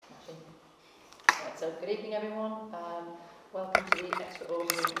So good evening everyone. Welcome to the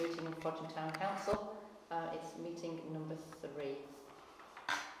extraordinary meeting of Frodsham Town Council. It's meeting number 3.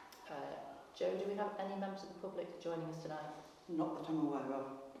 Joe, do we have any members of the public joining us tonight? Not that I'm aware of.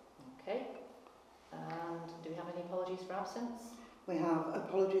 Okay. And do we have any apologies for absence? We have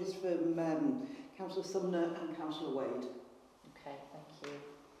apologies from Councillor Sumner and Councillor Wade. Okay, thank you.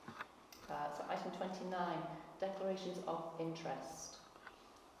 So item 29, declarations of interest.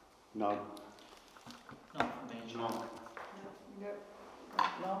 No. Not from me. No.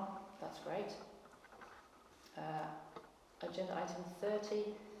 None? That's great. Agenda item 30,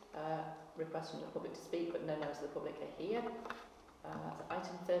 request from the public to speak, but no members of the public are here.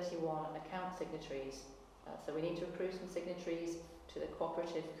 Item 31, account signatories. So we need to approve some signatories to the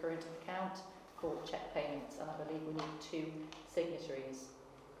cooperative current account for cheque payments, and I believe we need 2 signatories.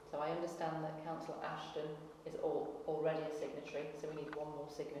 So I understand that Councillor Ashton is already a signatory, so we need 1 more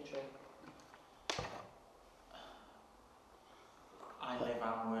signatory. I live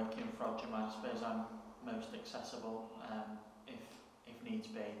and work in Frodsham. I suppose I'm most accessible if needs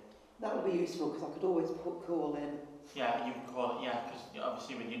be. That would be useful because I could always call in. Yeah, you can call it, yeah, because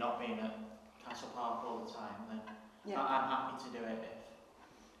obviously with you not being at Castle Park all the time, then Yeah. I'm happy to do it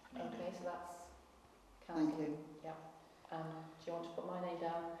if needed. Okay, so that's Thank Councillor. you. Do you want to put my name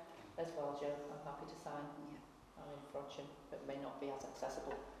down as well, Joe? I'm happy to sign. Yeah. I'm in Frodsham, but may not be as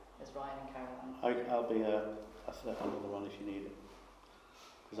accessible as Ryan and Caroline. I'll be another one if you need it,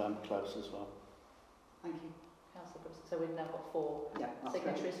 because I'm close as well. Thank you. Councillor Brooks. So we've now got 4 Yeah, that's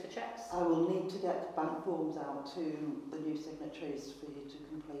signatories great. for cheques. I will need to get bank forms out to the new signatories for you to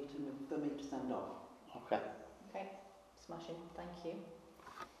complete and for me to send off. Okay. Okay, smashing. Thank you.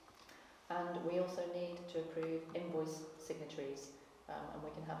 And we also need to approve invoice signatories, and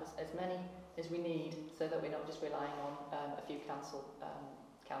we can have as many as we need, so that we're not just relying on a few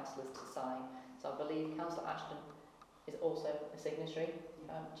councillors to sign. So I believe Councillor Ashton is also a signatory.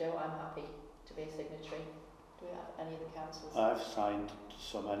 Joe, I'm happy to be a signatory. Do we have any of the councillors? I've signed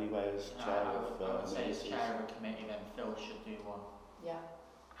some anyway as chair I of would say as committees. chair of a committee, then Phil should do one. Yeah.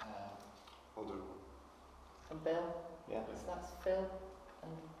 I'll do. And Bill? Yeah. So that's Phil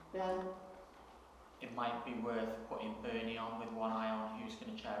and Bill. It might be worth putting Bernie on with one eye on who's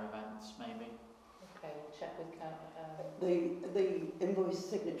going to chair events, maybe. Okay, we'll check with The invoice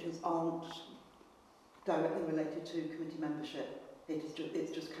signatories aren't directly related to committee membership.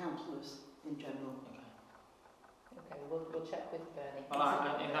 It's just councillors in general. Okay, we'll check with Bernie.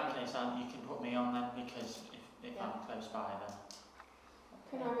 Well, in that case, you can put me on then, because if Yeah. I'm close by, then.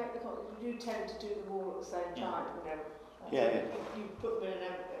 Can I make the comment? You tend to do them all at the same Yeah. time, you know. Yeah. If you put them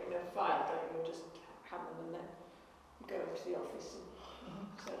in a file, don't you? Just have them and then you go into the office and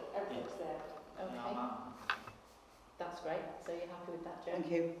so everything's there. Okay, that's great. So you're happy with that, Joe?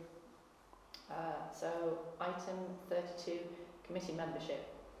 Thank you. So item 32, committee membership.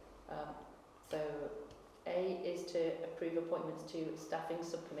 So A is to approve appointments to staffing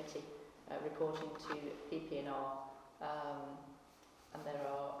subcommittee, reporting to PP&R, and there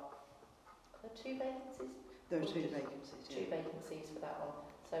are 2 vacancies? There are 2 vacancies. 2 vacancies for that one.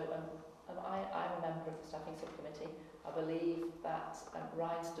 So I'm a member of the staffing subcommittee. I believe that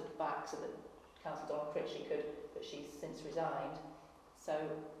Ryan stood back so that Councillor Donald Critchley could, but she's since resigned. So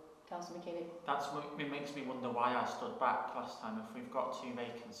Councillor McKinney. It makes me wonder why I stood back last time if we've got 2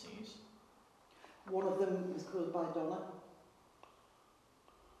 vacancies. One of them was called by Donna.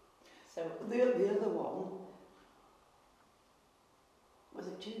 So The other one, was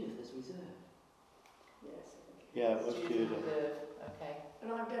it Judith as reserve? Yes, I think. Yeah, it was Judith. Okay.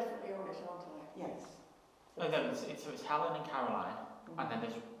 And I'm definitely on it, aren't I? Yes. No, it's Helen and Caroline, and then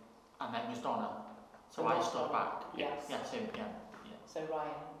it was Donna. So So I that's stood Donna. back. Yes. Yeah. So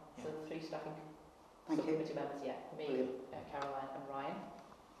Ryan. So 3 staffing Thank you. subcommittee members. Yeah. Me, Caroline, and Ryan.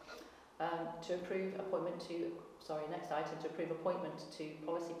 To approve appointment to. Next item, to approve appointment to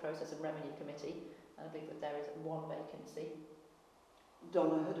Policy, Process and Revenue Committee, and I believe that there is 1 vacancy.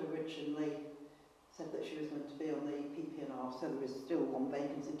 Donna had originally said that she was going to be on the PP&R, so there is still 1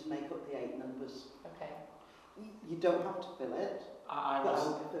 vacancy to make up the 8 members. Okay. You don't have to fill it, I but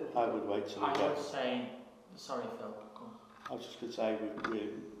was. I would wait till we I get. would say. Sorry, Phil. Go on. I was just going to say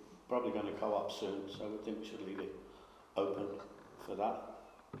we're probably going to co-op soon, so I think we should leave it open for that.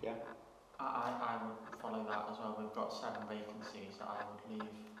 Yeah. I would follow that as well. We've got 7 vacancies that I would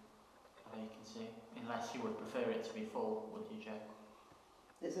leave a vacancy, unless you would prefer it to be full, would you, Joe?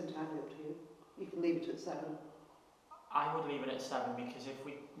 it's entirely up to you. You can leave it at 7. I would leave it at 7 because if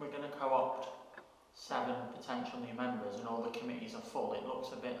we're going to co-opt 7 potential new members and all the committees are full, it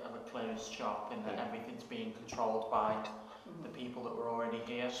looks a bit of a closed shop in that everything's being controlled by the people that were already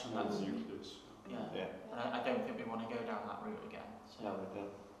here. Small nucleus. Yeah. Yeah. And I don't think we want to go down that route again. So No, we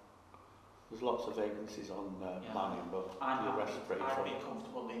don't. There's lots of vacancies on Yeah. planning, but I'm the happy. rest are pretty I'd full. be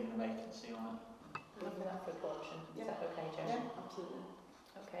comfortable leaving a vacancy on it. Looking at for option. Is Yeah. that okay, Joe? Yeah, absolutely.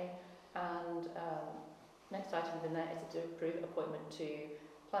 Okay. And next item within there is to approve appointment to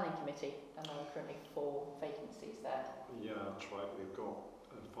planning committee, and there are currently 4 vacancies there. Yeah, that's right. We've got,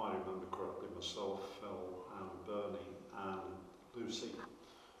 if I remember correctly, myself, Phil and Bernie and Lucy.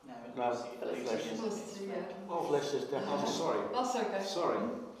 No, No, Lucy Fliss. isn't. Lucy, yeah. Oh, Fliss is oh, definitely. sorry. That's okay. Sorry.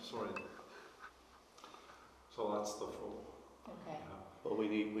 So that's the 4. Okay. Yeah. But we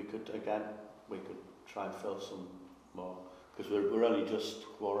could try and fill some more, because we're only just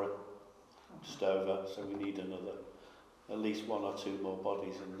quorum, just over, so we need another, at least 1 or 2 more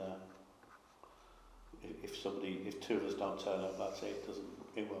bodies in there. If 2 of us don't turn up, that's it.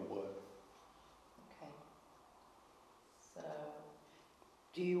 It won't work. Okay. So,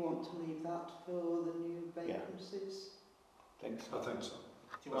 Do you want to leave that for the new vacancies? Think I so. think so.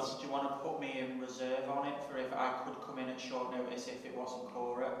 Do you want to put me in reserve on it for if I could come in at short notice if it wasn't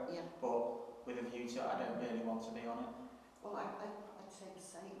Cora, Yeah. but with a view to I don't really want to be on it. Well, I'd say the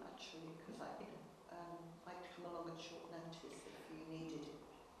same actually, because I'd come along at short notice if you needed it.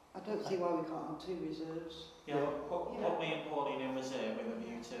 I don't see why we can't have 2 reserves. Yeah, put Yeah. me and Pauline in reserve with a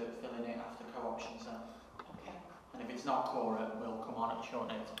view to filling it after co-options then. okay. And if it's not Cora, we'll come on at short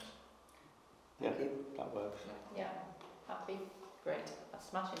notice. Yeah, Thank you. that works. Yeah. Happy? Great. That's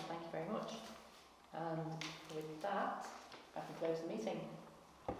smashing. Thank you very much. And with that, I can close the meeting.